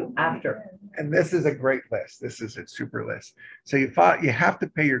to you after. And this is a great list. This is a super list. So you have to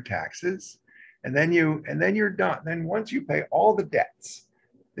pay your taxes, and then you're done. Then once you pay all the debts,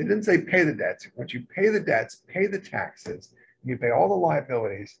 they didn't say pay the debts. Once you pay the debts, pay the taxes, you pay all the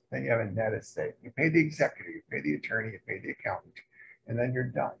liabilities, then you have a net estate. You pay the executor, you pay the attorney, you pay the accountant, and then you're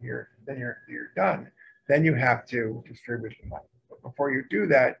done. You're done. Then you have to distribute the money. But before you do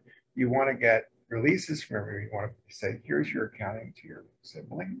that, you want to get releases from everybody, you want to say, here's your accounting to your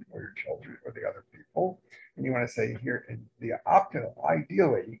sibling or your children or the other people. And you want to say here,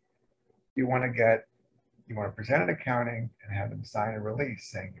 ideally, you want to present an accounting and have them sign a release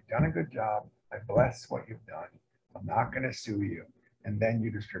saying, you've done a good job. I bless what you've done. I'm not going to sue you. And then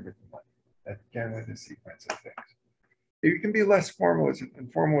you distribute the money. That's generally the sequence of things. You can be less formal, as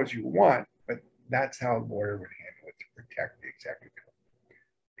informal as you want, but that's how a lawyer would handle it to protect the executor.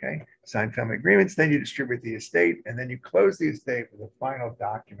 Okay, sign family agreements, then you distribute the estate, and then you close the estate with a final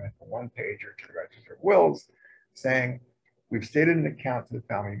document, a one-pager to the Register of Wills, saying, we've stated an account to the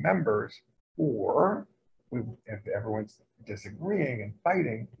family members, or if everyone's disagreeing and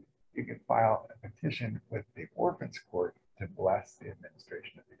fighting, you can file a petition with the orphans court to bless the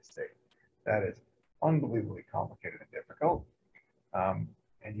administration of the estate. That is unbelievably complicated and difficult,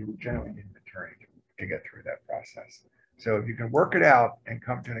 and you generally need an attorney to get through that process. So if you can work it out and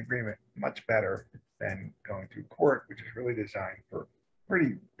come to an agreement, much better than going through court, which is really designed for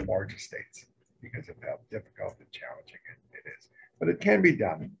pretty large estates because of how difficult and challenging it is. But it can be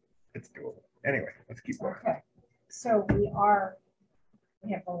done. It's doable. Anyway, let's keep going. Okay, so we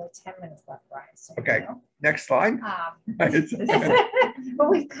have only 10 minutes left, Brian. So, okay, next slide. But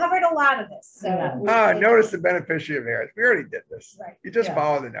we've covered a lot of this. So notice the beneficiary of heirs. We already did this. Right. You just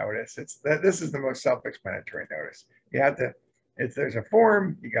follow the notice. This is the most self-explanatory notice. You have to, there's a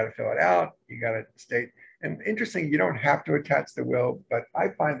form, you got to fill it out, you got to state. And interesting, you don't have to attach the will, but I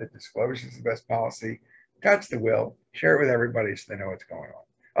find that disclosure is the best policy. Attach the will, share it with everybody so they know what's going on.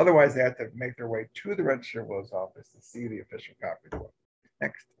 Otherwise, they have to make their way to the Register of Wills office to see the official copy of the will.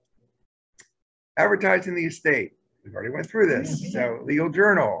 Next. Advertising the estate. We've already went through this. So legal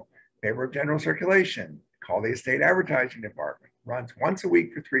journal, paper of general circulation, call the estate advertising department. Runs once a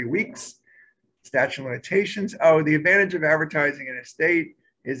week for 3 weeks. Statute of limitations. Oh, the advantage of advertising an estate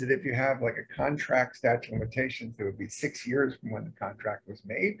is that if you have like a contract statute of limitations, there would be 6 years from when the contract was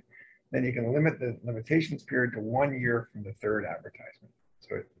made. Then you can limit the limitations period to 1 year from the third advertisement.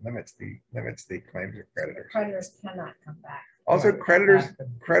 So it limits the claims of creditors. creditors cannot come back. Also,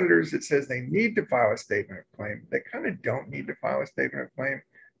 creditors, it says they need to file a statement of claim. They kind of don't need to file a statement of claim,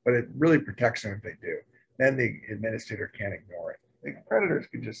 but it really protects them if they do. Then the administrator can't ignore it. The creditors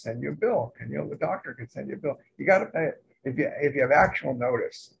can just send you a bill. The doctor can send you a bill. You got to pay it. If you have actual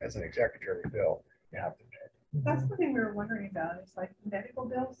notice as an executory bill, you have to pay it. That's the thing we were wondering about. It's like medical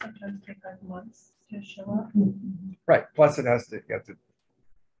bills sometimes take like months to show up. Right. Plus, you have to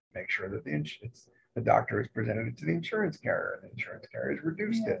make sure that the doctor has presented it to the insurance carrier, and the insurance carrier has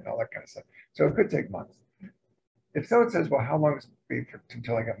reduced it and all that kind of stuff. So it could take months. If someone says, well, how long is it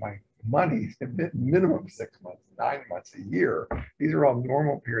until I get my money? Minimum 6 months, 9 months, a year. These are all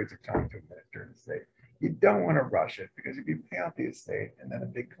normal periods of time to administer an estate. You don't want to rush it, because if you pay out the estate and then a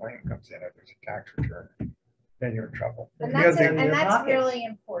big claim comes in, if there's a tax return, then you're in trouble. And that's really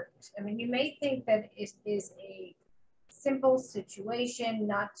important. I mean, you may think that it is a simple situation,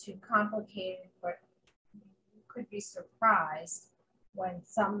 not too complicated, but you could be surprised when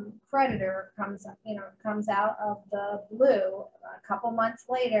some creditor comes out of the blue a couple months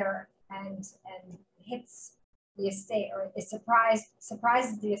later and hits the estate, or is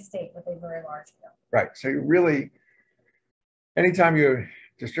surprises the estate with a very large bill. Right. So you really, anytime you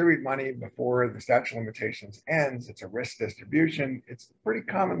distribute money before the statute of limitations ends, it's a risk distribution. It's pretty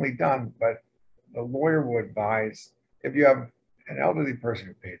commonly done, but the lawyer will advise, if you have an elderly person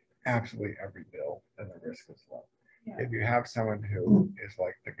who paid absolutely every bill, then the risk is low. Yeah. If you have someone who is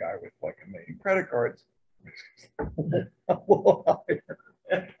like the guy with like a million credit cards, risk is a little higher.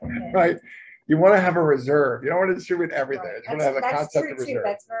 Right? You want to have a reserve. You don't want to distribute everything. Right. You want to have a concept of reserve. Too.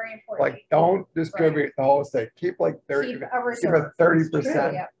 That's very important. Like, don't distribute the whole estate. Keep like 30, keep a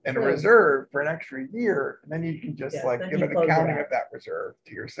 30% in a reserve for an extra year, and then you can just give an accounting of that reserve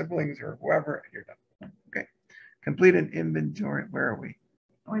to your siblings or whoever, and you're done. Okay. Complete an inventory. Where are we?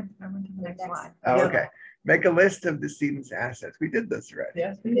 I went to the next slide. Oh, okay. Make a list of decedent's assets. We did this already.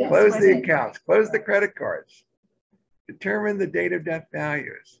 Yes, we did. Close the accounts. Close the credit cards. Determine the date of death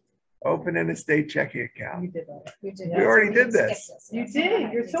values. Open an estate checking account. You did that. We already did this. You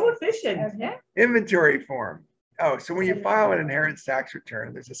did. You're so efficient. Okay. Inventory form. Oh, so when you file an inheritance tax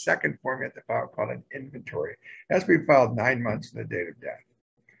return, there's a second form you have to file called an inventory. It has to be filed 9 months from the date of death.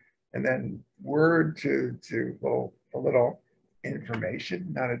 And then word to a little information,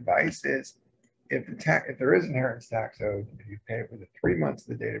 not advice, is if there is inheritance tax owed, if you pay it within 3 months of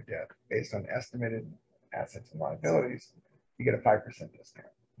the date of death, based on estimated assets and liabilities, you get a 5% discount.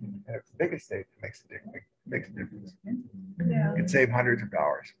 And if it's a big estate, it makes a difference. Yeah. You can save hundreds of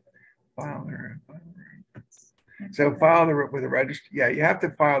dollars. Wow. So file with the register. Yeah, you have to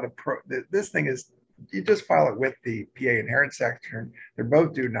file this thing is, you just file it with the PA inheritance tax return. They're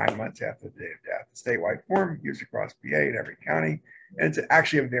both due 9 months after the day of death. Statewide form used across PA in every county. And it's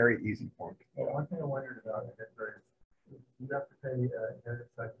actually a very easy form. Well, one thing I wondered about it is you have to pay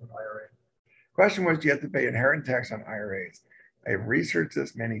inheritance tax on IRA. Question was, do you have to pay inheritance tax on IRAs? I've researched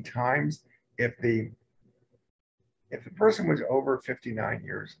this many times. If the person was over 59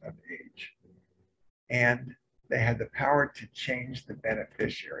 years of age and they had the power to change the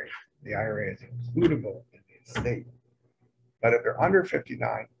beneficiary, the IRA is includable in the estate. But if they're under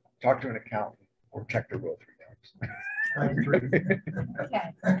 59, talk to an accountant or check their will 3 times. 93.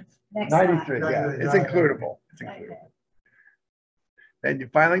 Okay. Next 93, slide. yeah, it's includable. It's includable. Okay. Then you're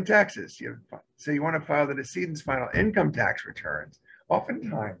filing taxes. So you want to file the decedent's final income tax returns.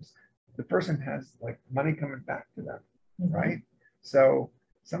 Oftentimes, the person has like money coming back to them, right? So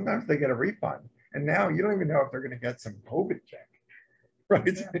sometimes they get a refund, and now you don't even know if they're going to get some COVID check, right?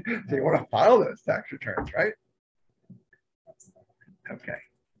 Yeah. So you want to file those tax returns, right? Okay.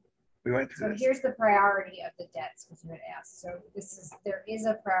 We went through So this. here's the priority of the debts, which you had asked. So there is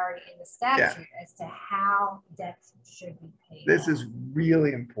a priority in the statute as to how debts should be paid. This off. is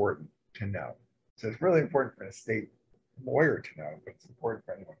really important to know. So it's really important for a state lawyer to know, but it's important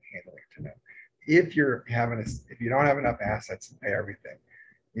for anyone handling it to know. If you don't have enough assets to pay everything,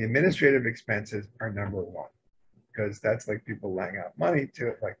 the administrative expenses are number one, because that's like people laying out money to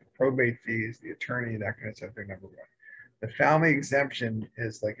it, like the probate fees, the attorney, that kind of stuff. They're number one. The family exemption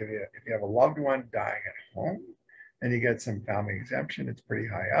is like if you have a loved one dying at home, and you get some family exemption, it's pretty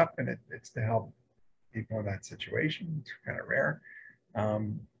high up, and it's to help people in that situation. It's kind of rare.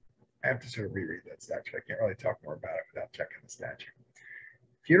 I have to sort of reread that statute. I can't really talk more about it without checking the statute.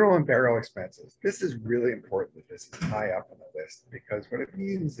 Funeral and burial expenses. This is really important that this is high up on the list, because what it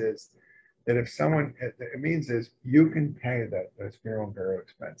means is that if someone, it means is you can pay those funeral and burial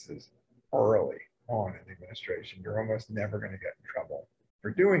expenses early on in the administration. You're almost never going to get in trouble for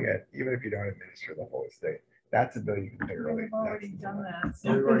doing it, even if you don't administer the whole estate. That's a bill you can pay early. We've already done that.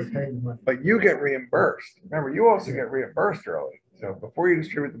 So we already paid the money. But you get reimbursed. Remember, you also get reimbursed early. So before you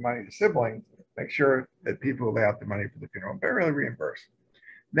distribute the money to siblings, make sure that people who lay out the money for the funeral and burial are reimbursed.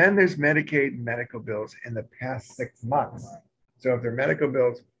 Then there's Medicaid and medical bills in the past 6 months. So if they're medical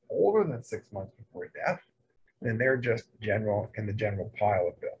bills older than 6 months before death, then they're just in the general pile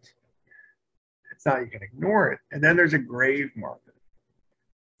of bills. It's not, you can ignore it. And then there's a grave marker.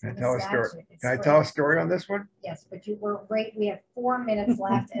 Can I tell a story? Can I tell a story on this one? Yes, but you were great. We have 4 minutes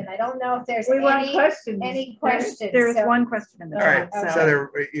left, and I don't know if there's We want any questions. questions. There is So- one question in the All right, chat. so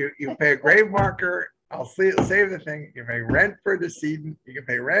you pay a grave marker. I'll save the thing. You pay rent for a decedent. You can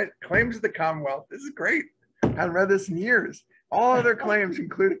pay rent, claims of the Commonwealth. This is great. I haven't read this in years. All other claims,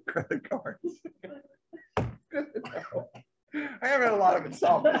 including credit cards. Good to know. I haven't had a lot of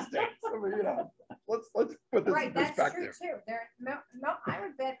insolvent states. So, let's put this Right, in that's true perspective. too. I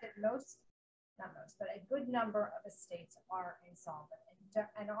would bet that not most, but a good number of estates are insolvent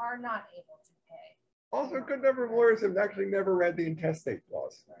and are not able to pay. Also, a good number of lawyers have actually never read the intestate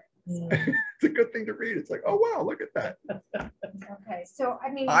clause. It's a good thing to read. It's like, oh wow, look at that. Okay, so I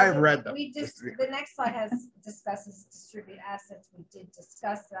mean, I've read them. The next slide discusses distribute assets. We did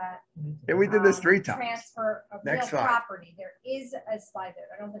discuss that. And we did this 3 times. Transfer of real Next slide. property. There is a slide there.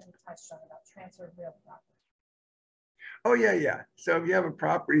 I don't think we touched on it, about transfer of real property. Oh yeah. So if you have a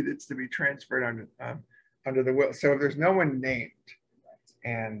property that's to be transferred under the will, so if there's no one named,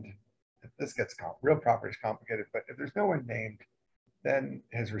 and if this gets real property is complicated, but if there's no one named, then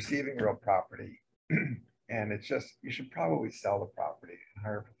is receiving real property, and it's just, you should probably sell the property and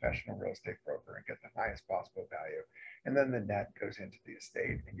hire a professional real estate broker and get the highest possible value, and then the net goes into the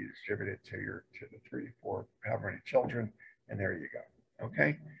estate and you distribute it to the 3, 4, however many children, and there you go.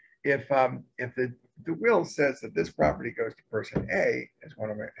 Okay. If the will says that this property goes to person A as one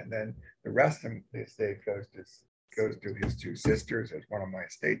of my, and then the rest of the estate goes to his 2 sisters as one of my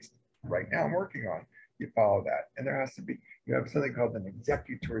estates right now I'm working on, you follow that. And there has to be, you have something called an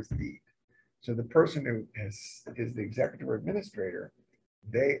executor's deed. So the person who is the executor administrator,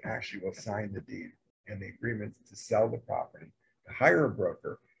 they actually will sign the deed and the agreement to sell the property, to hire a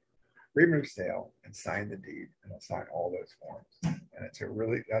broker, agreement of sale, and sign the deed, and they'll sign all those forms. And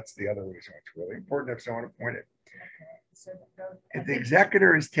that's the other reason it's really important to have someone appointed. Okay, so If the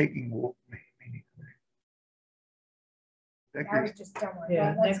executor is taking, I was just done with it.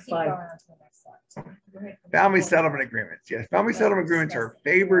 Yeah, Let's next keep going slide. on to the next slide. Go ahead. family settlement agreements. Yes, family settlement agreements are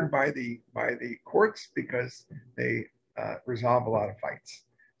favored by the courts because they resolve a lot of fights.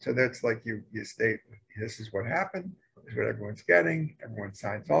 So that's like you state, this is what happened, this is what everyone's getting, everyone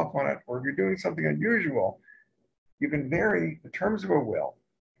signs off on it. Or if you're doing something unusual, You can vary the terms of a will.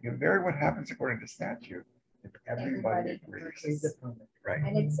 You can vary what happens according to statute if everybody agrees. Right.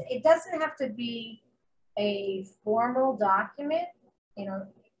 And it doesn't have to be a formal document, you know,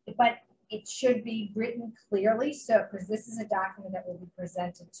 but it should be written clearly. So, because this is a document that will be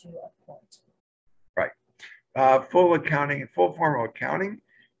presented to a court. Right. Full accounting, full formal accounting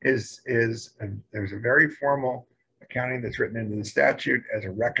there's a very formal accounting that's written into the statute as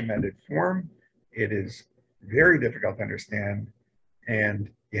a recommended form. It is very difficult to understand, and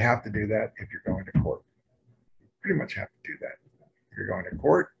you have to do that if you're going to court. You pretty much have to do that. If you're going to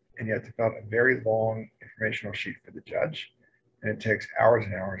court, and you have to fill out a very long informational sheet for the judge, and it takes hours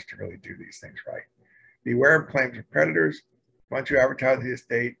and hours to really do these things right. Beware of claims of creditors. Once you advertise the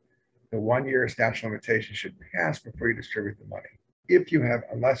estate, the 1-year statute of limitations should pass before you distribute the money.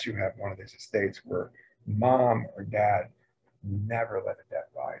 Unless you have one of these estates where mom or dad never let a debt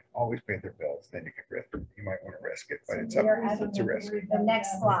ride, always paid their bills, then you can risk it. You might want to risk it, but it's a risk. The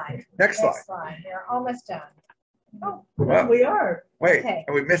next slide. Next slide. We're almost done. Oh, Well, We are. wait, okay.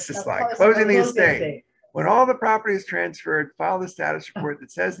 and we missed the So slide. closing Closing the Close estate. When all the property is transferred, file the status report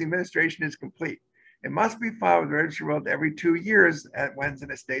that says the administration is complete. It must be filed with the Registry of Wills every 2 years at when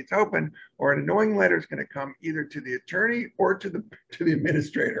an estate's open, or an annoying letter is going to come either to the attorney or to the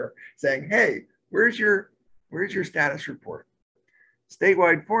administrator saying, "Hey, where's your status report?"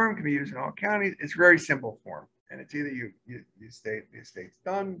 Statewide form can be used in all counties. It's a very simple form, and it's either the estate's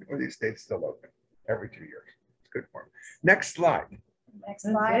done or the estate's still open every 2 years. It's a good form. Next slide. Next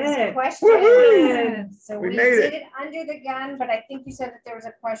That's slide is it. a question. Woohoo! So We we made did it. it under the gun, but I think you said that there was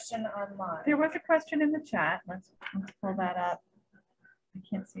a question online. There was a question in the chat. Let's pull that up. I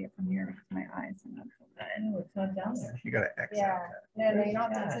can't see it from here because my eyes are not I know, it's not down there. You got to X Yeah, out that. no, you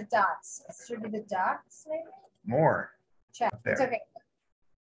don't, it's the dots. It should be the dots, maybe? More Check, up there, it's okay.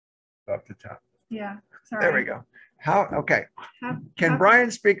 up the top. Yeah, sorry. There we go. Okay. How- Can how-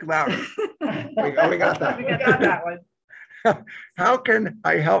 Brian speak louder? we got that. We got that one. How can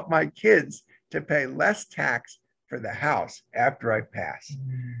I help my kids to pay less tax for the house after I pass?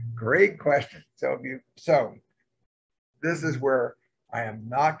 Great question. So this is where I am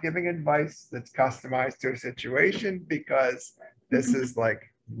not giving advice that's customized to a situation, because this is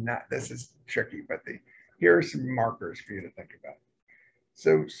this is tricky, but here are some markers for you to think about.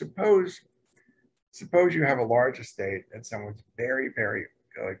 So suppose you have a large estate and someone's very, very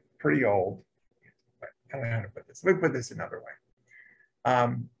pretty old. I don't know how to put this. Let me put this another way.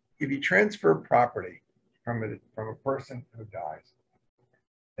 If you transfer property from a person who dies,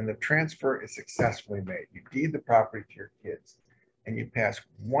 and the transfer is successfully made, you deed the property to your kids, and you pass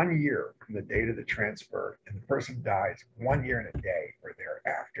 1 year from the date of the transfer, and the person dies 1 year and a day or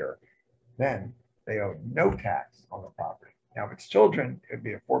thereafter, then they owe no tax on the property. Now, if it's children, it'd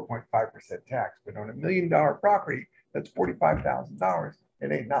be a 4.5% tax, but on $1 million property, that's $45,000.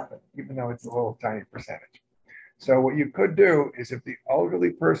 It ain't nothing, even though it's a little tiny percentage. So what you could do is, if the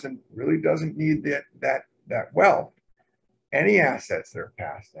elderly person really doesn't need that wealth, any assets that are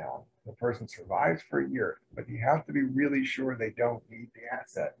passed down, the person survives for a year, but you have to be really sure they don't need the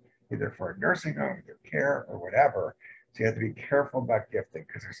asset, either for a nursing home, their care, or whatever. So you have to be careful about gifting,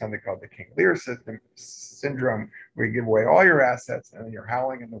 because there's something called the King Lear syndrome, where you give away all your assets and then you're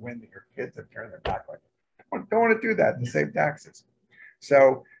howling in the wind that your kids have turned their back on you. Don't want to do that to save taxes.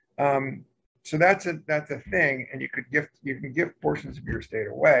 So that's a thing, and you can gift portions of your estate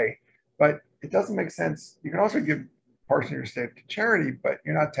away, but it doesn't make sense. You can also give portion of your estate to charity, but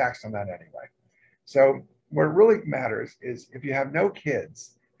you're not taxed on that anyway. So what really matters is if you have no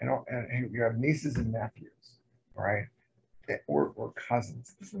kids and you have nieces and nephews, right, or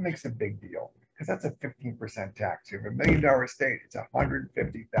cousins, this makes a big deal, because that's a 15% tax. If you have $1 million estate, it's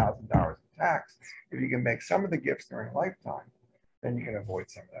 $150,000 in tax. If you can make some of the gifts during lifetime, then you can avoid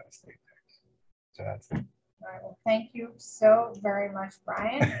some of that estate tax. So that's it. All right, well, thank you so very much,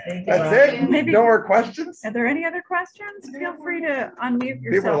 Brian. That's it? Maybe- No more questions? Are there any other questions? Feel free to unmute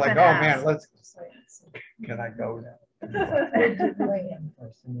yourself. People are like, and oh ask. man, can I go now?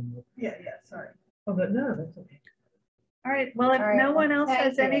 Yeah, sorry. Oh, but no, that's okay. All right, well, if All right, no one else thank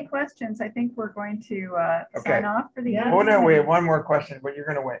has any you. questions, I think we're going to Okay. sign off for the Yeah. evening. Oh no, we have one more question, but you're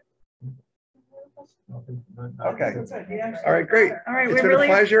gonna win. Okay. All right, great. All right, It's we been really, a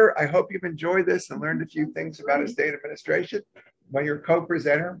pleasure. I hope you've enjoyed this and learned a few things about estate administration by your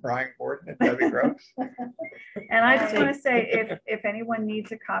co-presenter, Brian Gordon and Debbie Gross. and I just want to say, if anyone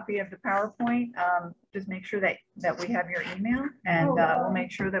needs a copy of the PowerPoint, just make sure that we have your email, and we'll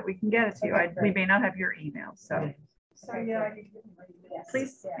make sure that we can get it to you. We may not have your email, so So, yeah, I can give you my email. Yes,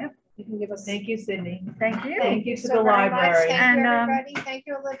 please, yeah. yep, You can give us. Thank you, Sydney. thank you. Thank you to so the very much. library. Thank And, you, everybody. Thank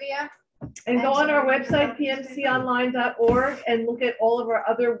you, Olivia. And go on our website, pmconline.org, and look at all of our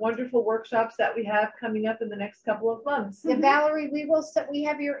other wonderful workshops that we have coming up in the next couple of months. Yeah, Valerie, we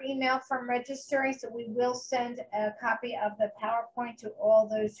have your email from registering, so we will send a copy of the PowerPoint to all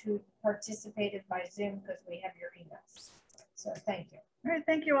those who participated by Zoom because we have your emails. So thank you. All right,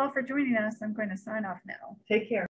 thank you all for joining us. I'm going to sign off now. Take care.